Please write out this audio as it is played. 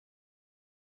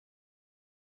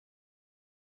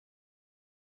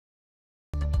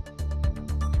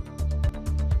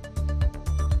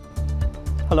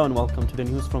Hello and welcome to the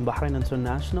news from Bahrain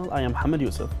International. I am Hamad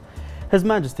Yusuf. His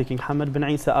Majesty King Hamad bin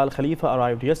Isa Al Khalifa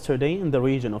arrived yesterday in the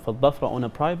region of Al-Dhafra on a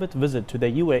private visit to the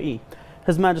UAE.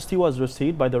 His Majesty was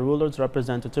received by the ruler's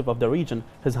representative of the region,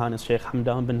 His Highness Sheikh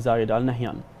Hamdan bin Zayed Al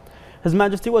Nahyan. His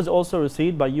Majesty was also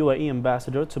received by UAE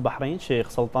Ambassador to Bahrain, Sheikh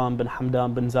Sultan bin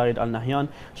Hamdan bin Zayed Al Nahyan,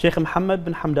 Sheikh Mohammed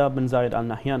bin Hamdan bin Zayed Al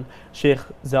Nahyan, Sheikh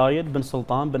Zayed bin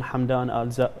Sultan bin Hamdan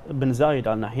bin Zayed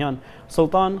Al Nahyan,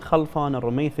 Sultan Khalfan Al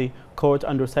Rumaythi, Court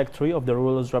Under Secretary of the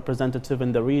ruler's representative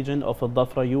in the region of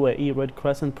Al-Dhafra, UAE Red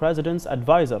Crescent President's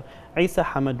Advisor, Isa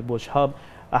Hamad Boushhab,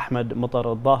 Ahmed Mutar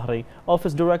al-Dhahri,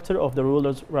 Office Director of the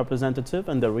ruler's representative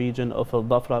in the region of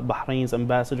Al-Dhafra, Bahrain's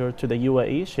Ambassador to the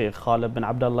UAE, Sheikh Khalid bin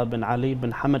Abdullah bin Ali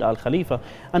bin Hamad Al Khalifa,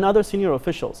 and other senior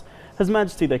officials. His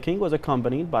Majesty the King was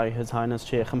accompanied by His Highness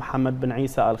Sheikh Mohammed bin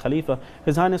Isa Al Khalifa,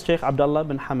 His Highness Sheikh Abdullah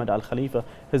bin Hamad Al Khalifa,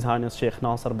 His Highness Sheikh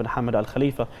Nasser bin Hamad Al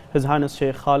Khalifa, His Highness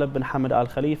Sheikh Khalid bin Hamad Al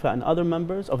Khalifa, and other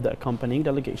members of the accompanying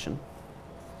delegation.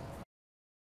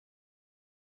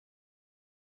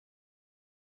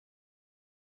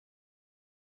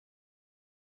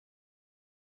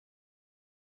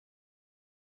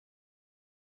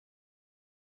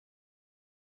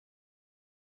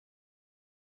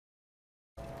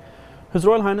 His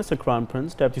Royal Highness the Crown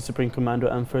Prince, Deputy Supreme Commander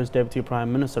and First Deputy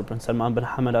Prime Minister Prince Salman bin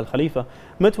Hamad Al Khalifa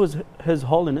met with His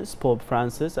Holiness Pope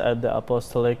Francis at the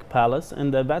Apostolic Palace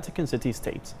in the Vatican City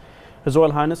State. His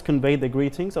Royal Highness conveyed the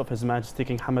greetings of His Majesty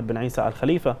King Hamad bin Isa Al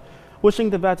Khalifa, wishing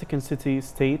the Vatican City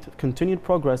State continued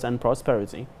progress and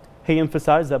prosperity. He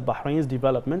emphasized that Bahrain's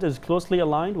development is closely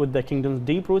aligned with the kingdom's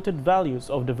deep-rooted values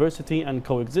of diversity and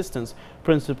coexistence,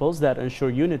 principles that ensure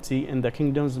unity in the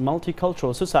kingdom's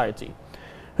multicultural society.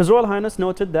 His Royal Highness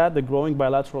noted that the growing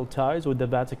bilateral ties with the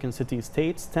Vatican City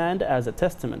State stand as a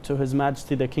testament to His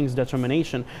Majesty the King's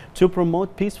determination to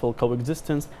promote peaceful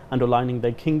coexistence, underlining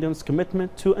the kingdom's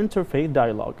commitment to interfaith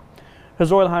dialogue.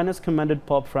 His Royal Highness commended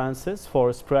Pope Francis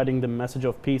for spreading the message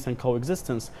of peace and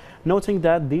coexistence, noting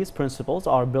that these principles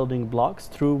are building blocks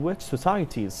through which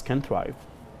societies can thrive.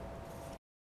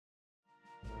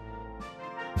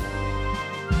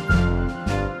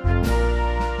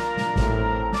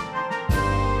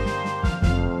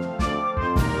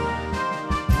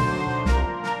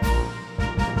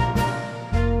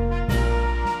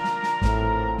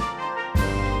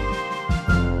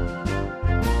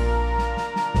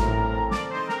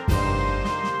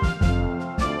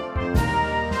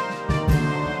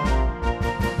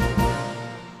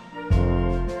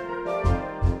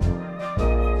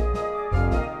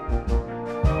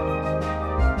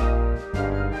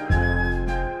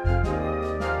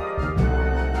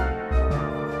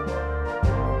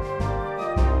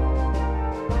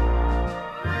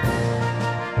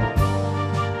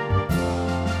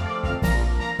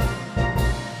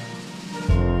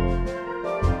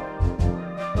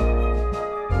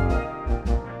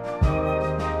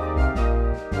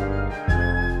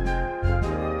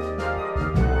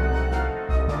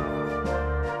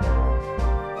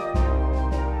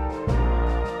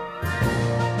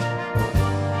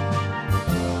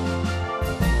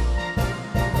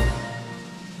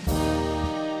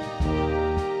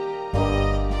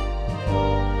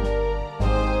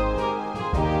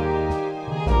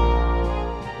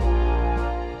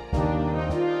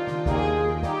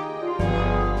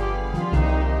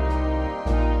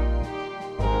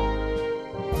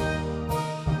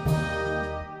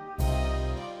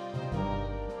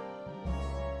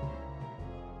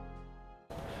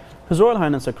 His Royal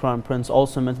Highness the Crown Prince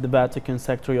also met the Vatican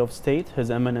Secretary of State, His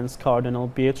Eminence Cardinal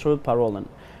Pietro Parolin.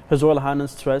 His Royal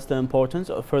Highness stressed the importance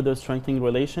of further strengthening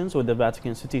relations with the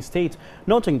Vatican City State,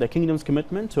 noting the kingdom's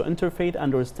commitment to interfaith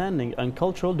understanding and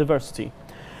cultural diversity.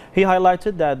 He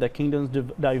highlighted that the kingdom's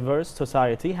diverse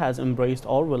society has embraced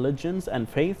all religions and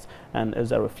faiths and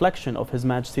is a reflection of His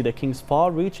Majesty the King's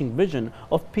far-reaching vision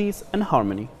of peace and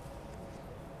harmony.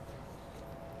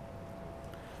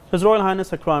 His Royal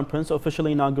Highness the Crown Prince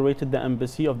officially inaugurated the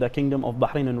Embassy of the Kingdom of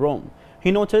Bahrain in Rome. He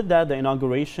noted that the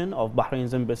inauguration of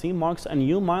Bahrain's embassy marks a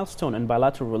new milestone in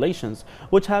bilateral relations,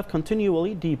 which have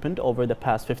continually deepened over the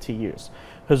past 50 years.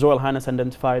 His Royal Highness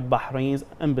identified Bahrain's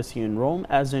embassy in Rome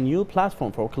as a new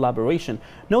platform for collaboration,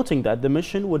 noting that the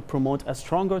mission would promote a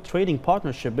stronger trading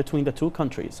partnership between the two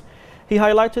countries. He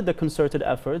highlighted the concerted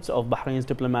efforts of Bahrain's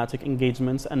diplomatic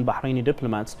engagements and Bahraini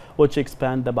diplomats, which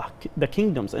expand the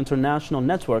kingdom's international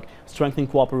network, strengthen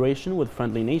cooperation with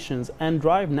friendly nations, and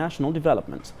drive national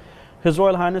development. His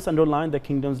Royal Highness underlined the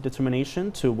kingdom's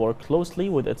determination to work closely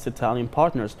with its Italian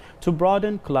partners to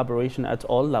broaden collaboration at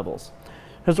all levels.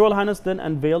 His Royal Highness then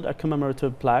unveiled a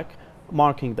commemorative plaque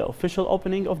marking the official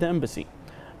opening of the embassy.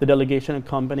 The delegation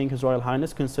accompanying His Royal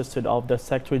Highness consisted of the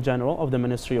Secretary General of the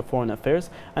Ministry of Foreign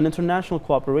Affairs and International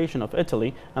Cooperation of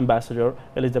Italy, Ambassador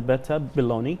Elisabetta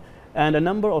Belloni, and a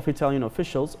number of Italian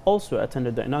officials also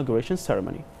attended the inauguration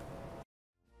ceremony.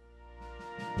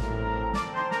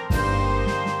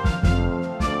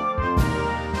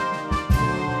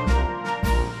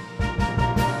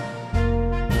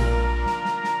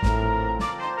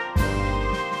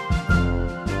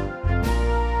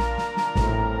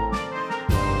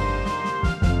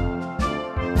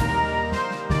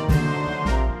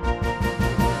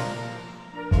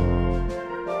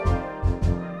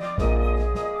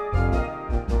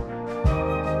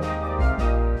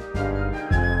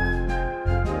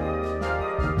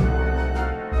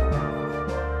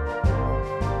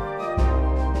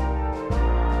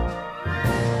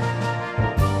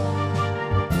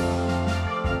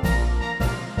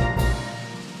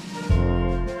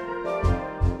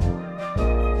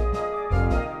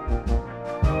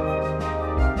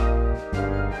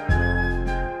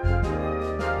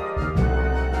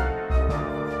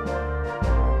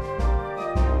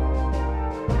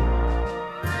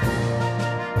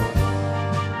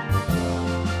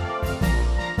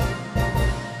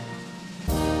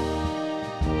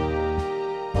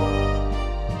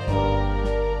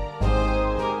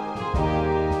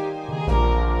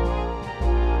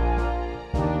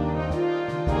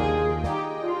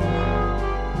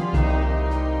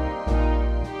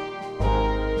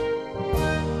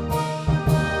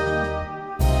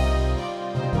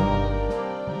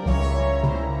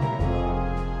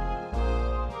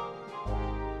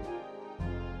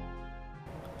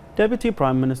 Deputy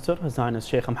Prime Minister His Highness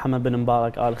Sheikh Mohammed bin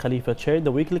Mbarak Al Khalifa chaired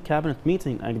the weekly cabinet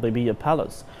meeting at Ghlibiyya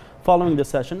Palace. Following the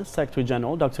session, Secretary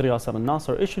General Dr. Yasser Al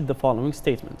Nasser issued the following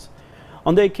statement.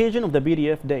 On the occasion of the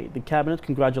BDF Day, the cabinet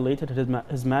congratulated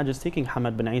His Majesty King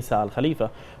Hamad bin Isa Al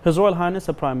Khalifa, His Royal Highness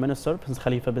the Prime Minister Prince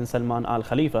Khalifa bin Salman Al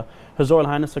Khalifa, His Royal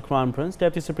Highness the Crown Prince,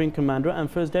 Deputy Supreme Commander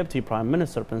and First Deputy Prime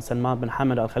Minister Prince Salman bin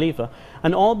Hamad Al Khalifa,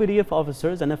 and all BDF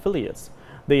officers and affiliates.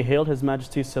 They hailed His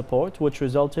Majesty's support, which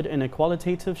resulted in a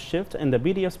qualitative shift in the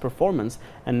BDF's performance,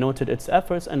 and noted its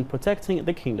efforts in protecting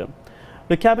the kingdom.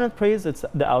 The cabinet praised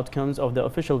the outcomes of the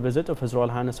official visit of His Royal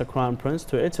Highness the Crown Prince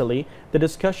to Italy, the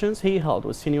discussions he held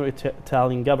with senior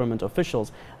Italian government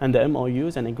officials, and the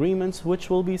MOUs and agreements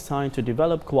which will be signed to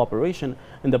develop cooperation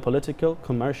in the political,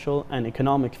 commercial, and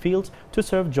economic fields to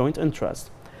serve joint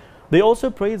interests. They also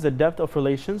praised the depth of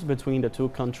relations between the two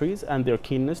countries and their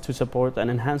keenness to support and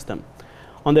enhance them.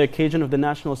 On the occasion of the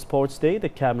National Sports Day, the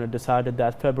Cabinet decided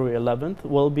that February 11th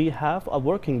will be half a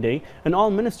working day in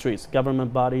all ministries,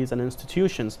 government bodies and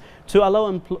institutions to allow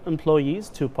employees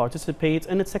to participate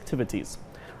in its activities.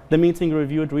 The meeting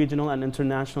reviewed regional and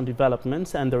international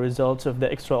developments and the results of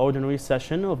the extraordinary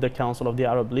session of the Council of the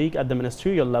Arab League at the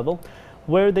ministerial level,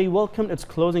 where they welcomed its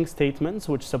closing statements,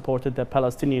 which supported the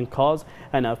Palestinian cause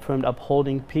and affirmed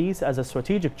upholding peace as a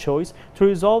strategic choice to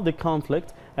resolve the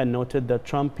conflict, and noted the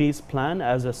Trump peace plan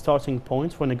as a starting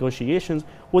point for negotiations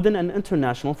within an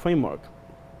international framework.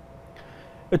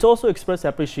 It also expressed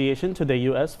appreciation to the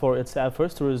U.S. for its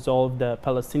efforts to resolve the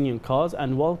Palestinian cause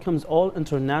and welcomes all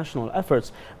international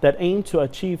efforts that aim to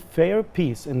achieve fair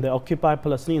peace in the occupied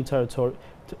Palestinian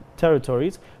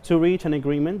territories to reach an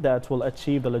agreement that will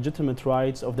achieve the legitimate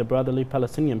rights of the brotherly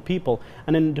Palestinian people,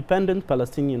 an independent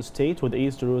Palestinian state with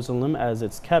East Jerusalem as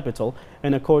its capital,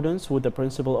 in accordance with the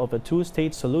principle of a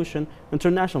two-state solution,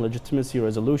 international legitimacy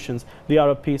resolutions, the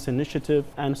Arab Peace Initiative,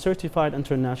 and certified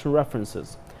international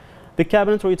references. The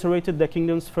Cabinet reiterated the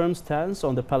Kingdom's firm stance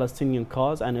on the Palestinian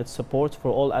cause and its support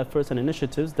for all efforts and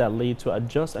initiatives that lead to a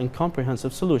just and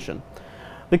comprehensive solution.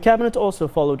 The Cabinet also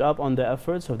followed up on the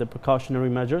efforts of the precautionary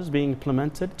measures being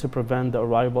implemented to prevent the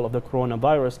arrival of the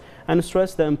coronavirus and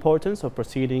stressed the importance of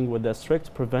proceeding with the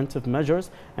strict preventive measures,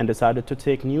 and decided to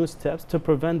take new steps to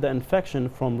prevent the infection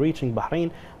from reaching Bahrain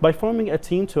by forming a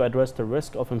team to address the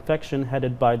risk of infection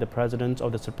headed by the President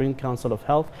of the Supreme Council of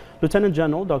Health, Lieutenant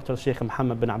General Dr. Sheikh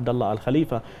Mohammed bin Abdullah Al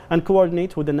Khalifa, and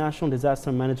coordinate with the National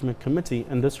Disaster Management Committee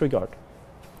in this regard.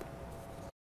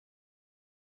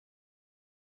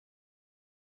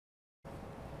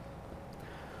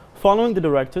 Following the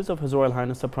directives of His Royal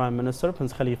Highness the Prime Minister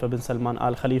Prince Khalifa bin Salman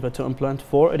Al Khalifa to implement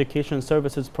 4 education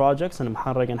services projects in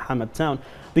Muharraq and Hamad Town,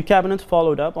 the Cabinet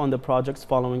followed up on the projects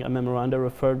following a memoranda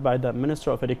referred by the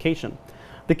Minister of Education.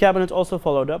 The Cabinet also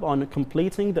followed up on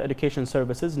completing the education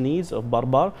services needs of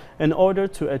Barbar in order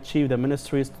to achieve the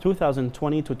Ministry's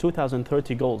 2020 to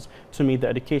 2030 goals to meet the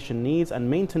education needs and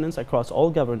maintenance across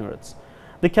all governorates.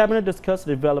 The Cabinet discussed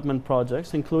development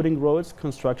projects, including roads,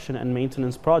 construction and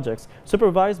maintenance projects,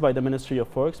 supervised by the Ministry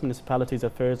of Works, Municipalities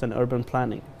Affairs and Urban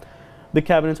Planning. The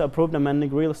Cabinet approved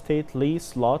amending Real Estate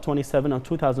Lease Law 27 of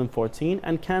 2014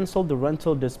 and cancelled the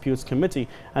Rental Disputes Committee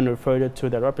and referred it to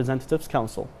the Representatives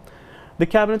Council. The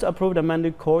Cabinet approved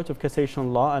amended Court of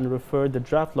Cassation Law and referred the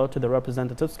draft law to the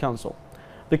Representatives Council.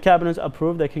 The Cabinet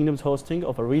approved the Kingdom's hosting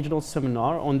of a regional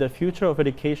seminar on the future of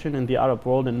education in the Arab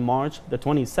world in March the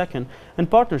 22nd in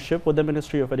partnership with the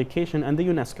Ministry of Education and the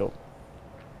UNESCO.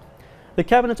 The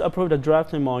Cabinet approved a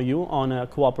draft MOU on a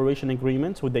cooperation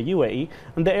agreement with the UAE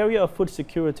in the area of food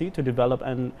security to develop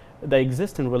the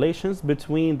existing relations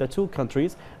between the two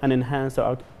countries and enhance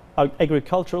the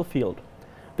agricultural field.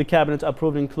 The Cabinet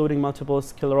approved including multiple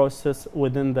sclerosis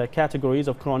within the categories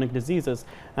of chronic diseases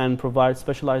and provide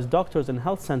specialized doctors and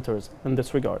health centers in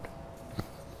this regard.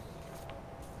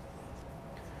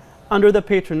 Under the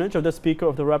patronage of the Speaker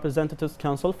of the Representatives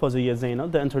Council, Fawzia Zainal,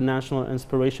 the International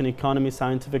Inspiration Economy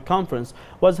Scientific Conference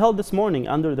was held this morning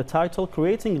under the title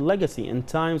Creating Legacy in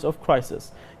Times of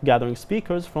Crisis, gathering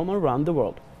speakers from around the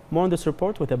world. More on this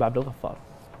report with Abdul Ghaffar.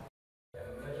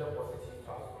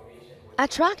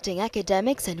 Attracting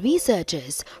academics and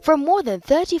researchers from more than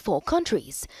 34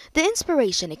 countries, the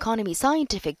Inspiration Economy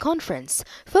Scientific Conference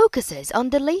focuses on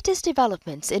the latest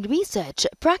developments in research,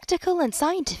 practical and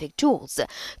scientific tools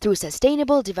through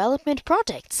sustainable development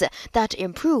projects that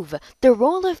improve the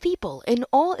role of people in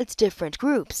all its different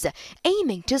groups,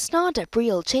 aiming to start up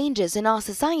real changes in our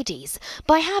societies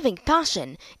by having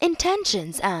passion,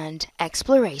 intentions and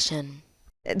exploration.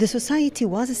 The society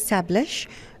was established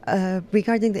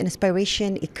regarding the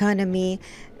inspiration economy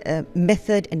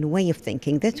method and way of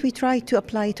thinking that we try to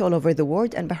apply it all over the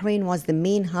world, and Bahrain was the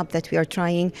main hub that we are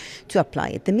trying to apply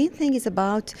it. The main thing is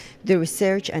about the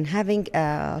research and having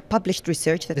published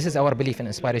research. This is our belief in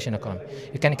inspiration economy.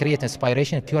 You can create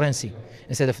inspiration currency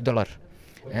instead of dollar.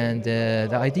 And the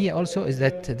idea also is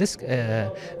that this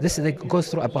goes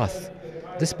through a path.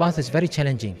 This path is very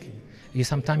challenging.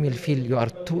 Sometimes you'll feel you are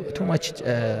too much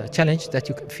challenged that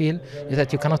you feel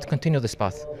that you cannot continue this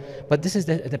path. But this is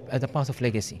the path of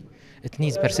legacy. It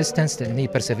needs persistence, it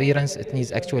needs perseverance, it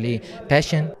needs actually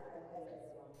passion.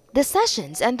 The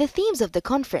sessions and the themes of the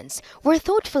conference were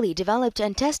thoughtfully developed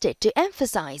and tested to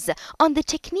emphasize on the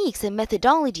techniques and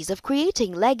methodologies of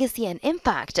creating legacy and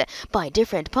impact by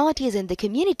different parties in the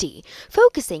community,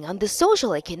 focusing on the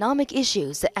social economic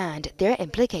issues and their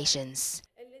implications.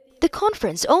 The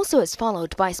conference also is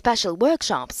followed by special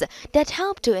workshops that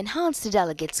help to enhance the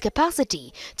delegates'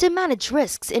 capacity to manage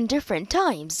risks in different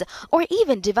times or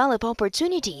even develop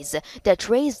opportunities that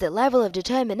raise the level of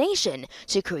determination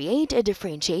to create a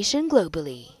differentiation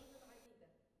globally.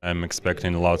 I'm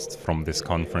expecting lots from this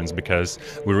conference because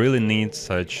we really need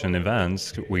such an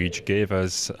event which gave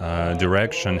us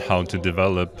direction how to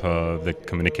develop the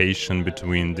communication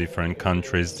between different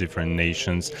countries, different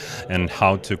nations, and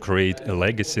how to create a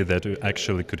legacy that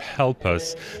actually could help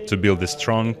us to build a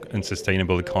strong and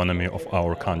sustainable economy of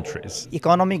our countries.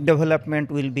 Economic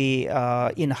development will be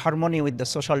in harmony with the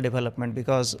social development,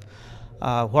 because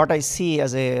what I see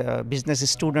as a business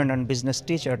student and business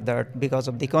teacher, that because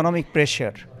of the economic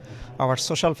pressure, our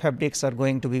social fabrics are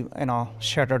going to be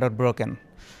shattered or broken.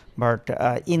 But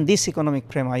in this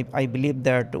economic frame, I believe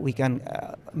that we can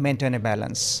maintain a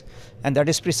balance, and that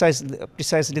is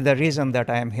precisely the reason that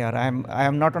I am here. I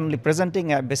am not only presenting;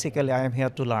 basically I am here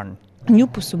to learn. New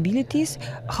possibilities.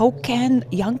 How can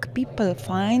young people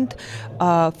find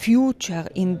a future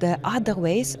in the other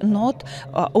ways, not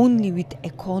only with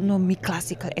economy,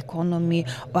 classical economy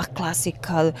or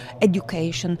classical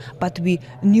education, but with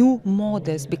new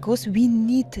models, because we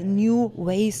need new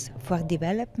ways for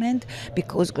development,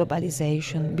 because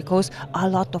globalization, because a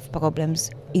lot of problems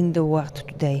in the world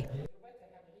today.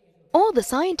 All the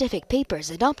scientific papers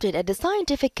adopted at the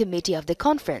Scientific Committee of the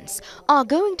conference are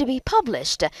going to be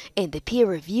published in the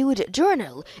peer-reviewed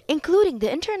journal, including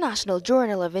the International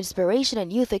Journal of Inspiration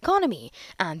and Youth Economy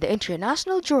and the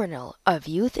International Journal of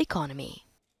Youth Economy.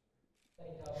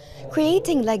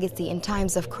 Creating legacy in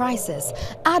times of crisis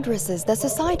addresses the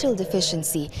societal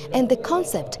deficiency in the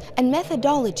concept and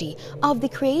methodology of the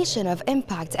creation of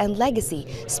impact and legacy,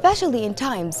 especially in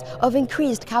times of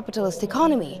increased capitalist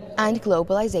economy and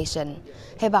globalization.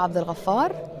 Hiba Abdul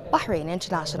Ghaffar, Bahrain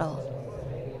International.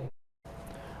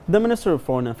 The Minister of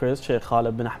Foreign Affairs, Sheikh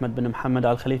Khalid bin Ahmed bin Mohammed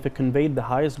Al Khalifa, conveyed the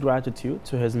highest gratitude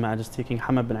to His Majesty King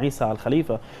Hamad bin Isa Al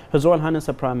Khalifa, His Royal Highness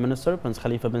the Prime Minister Prince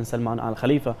Khalifa bin Salman Al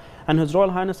Khalifa, and His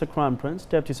Royal Highness the Crown Prince,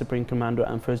 Deputy Supreme Commander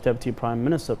and First Deputy Prime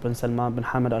Minister Prince Salman bin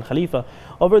Hamad Al Khalifa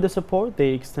over the support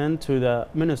they extend to the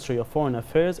Ministry of Foreign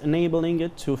Affairs, enabling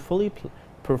it to fully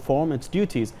perform its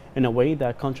duties in a way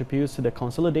that contributes to the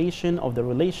consolidation of the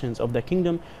relations of the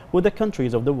Kingdom with the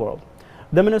countries of the world.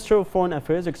 The Minister of Foreign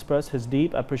Affairs expressed his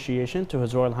deep appreciation to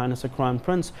His Royal Highness the Crown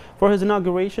Prince for his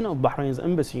inauguration of Bahrain's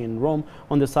embassy in Rome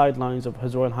on the sidelines of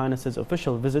His Royal Highness's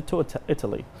official visit to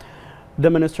Italy. The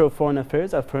Minister of Foreign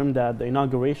Affairs affirmed that the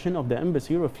inauguration of the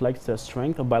embassy reflects the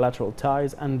strength of bilateral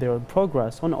ties and their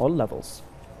progress on all levels.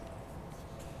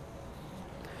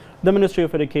 The Ministry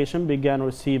of Education began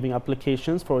receiving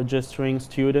applications for registering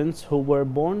students who were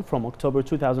born from October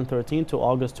 2013 to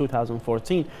August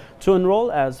 2014 to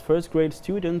enroll as first-grade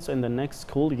students in the next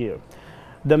school year.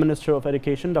 The Minister of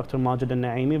Education, Dr. Majid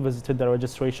al-Naimi, visited the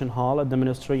registration hall at the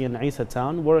ministry in Isa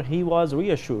Town, where he was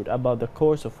reassured about the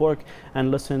course of work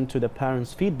and listened to the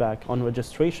parents' feedback on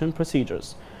registration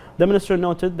procedures. The minister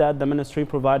noted that the ministry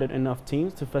provided enough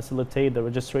teams to facilitate the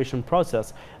registration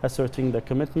process, asserting the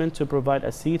commitment to provide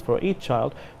a seat for each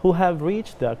child who have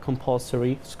reached the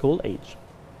compulsory school age.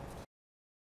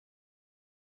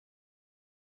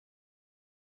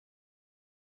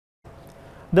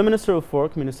 The Minister of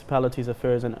Work, Municipalities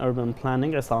Affairs and Urban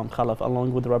Planning, Isam Khalaf,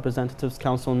 along with the Representatives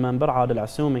Council member Adil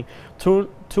Assoumi,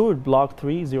 toured Block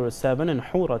 307 in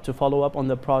Houra to follow up on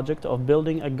the project of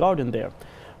building a garden there.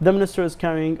 The Minister is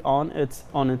carrying on its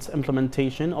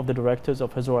implementation of the directives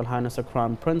of His Royal Highness the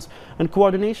Crown Prince in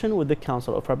coordination with the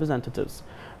Council of Representatives.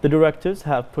 The directives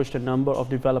have pushed a number of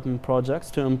development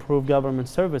projects to improve government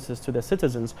services to the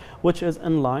citizens, which is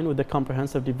in line with the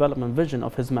comprehensive development vision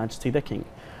of His Majesty the King.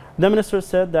 The Minister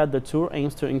said that the tour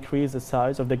aims to increase the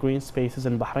size of the green spaces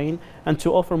in Bahrain and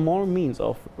to offer more means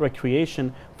of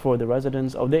recreation for the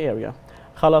residents of the area.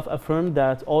 Khalaf affirmed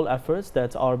that all efforts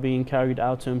that are being carried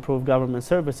out to improve government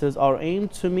services are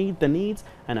aimed to meet the needs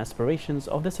and aspirations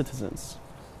of the citizens.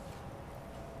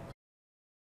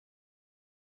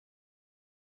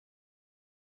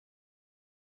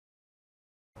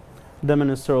 The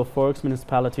Minister of Works,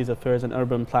 Municipalities Affairs and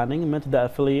Urban Planning met the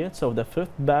affiliates of the 5th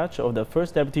batch of the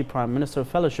First Deputy Prime Minister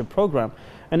Fellowship Program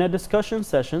in a discussion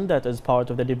session that is part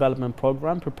of the development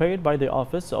program prepared by the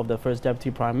Office of the First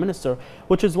Deputy Prime Minister,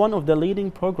 which is one of the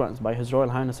leading programs by His Royal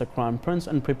Highness the Crown Prince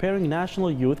in preparing national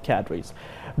youth cadres.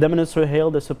 The Minister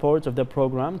hailed the support of the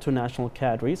program to national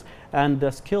cadres and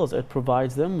the skills it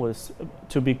provides them with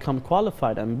to become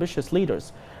qualified, ambitious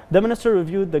leaders. The Minister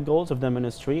reviewed the goals of the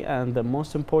ministry and the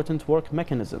most important work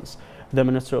mechanisms. The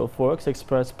Minister of Works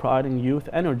expressed pride in youth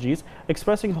energies,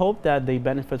 expressing hope that they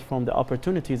benefit from the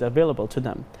opportunities available to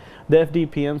them. The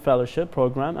FDPM Fellowship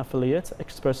Program affiliates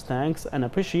expressed thanks and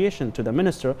appreciation to the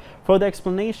Minister for the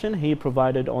explanation he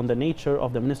provided on the nature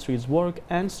of the ministry's work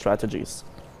and strategies.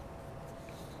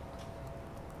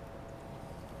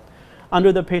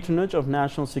 Under the patronage of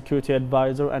National Security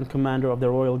Advisor and Commander of the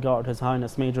Royal Guard, His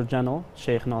Highness Major General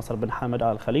Sheikh Nasser bin Hamad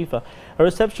Al Khalifa, a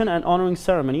reception and honoring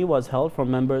ceremony was held for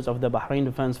members of the Bahrain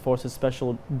Defense Forces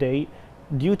Special Day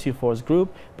Duty Force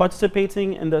Group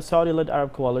participating in the Saudi-led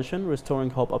Arab Coalition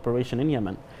Restoring Hope operation in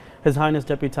Yemen. His Highness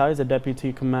deputized the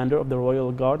Deputy Commander of the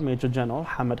Royal Guard, Major General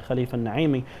Hamad Khalifa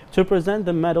Naimi, to present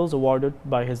the medals awarded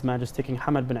by His Majesty King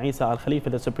Hamad bin Isa Al Khalifa,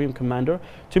 the Supreme Commander,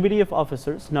 to BDF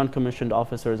officers, non-commissioned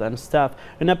officers and staff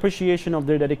in appreciation of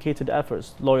their dedicated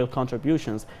efforts, loyal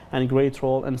contributions and great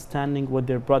role in standing with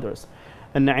their brothers.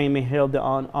 And Naimi hailed the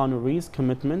honorees'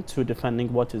 commitment to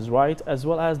defending what is right, as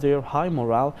well as their high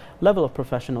morale, level of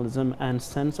professionalism and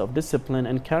sense of discipline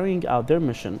in carrying out their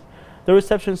mission. The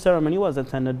reception ceremony was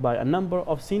attended by a number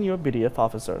of senior BDF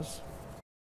officers.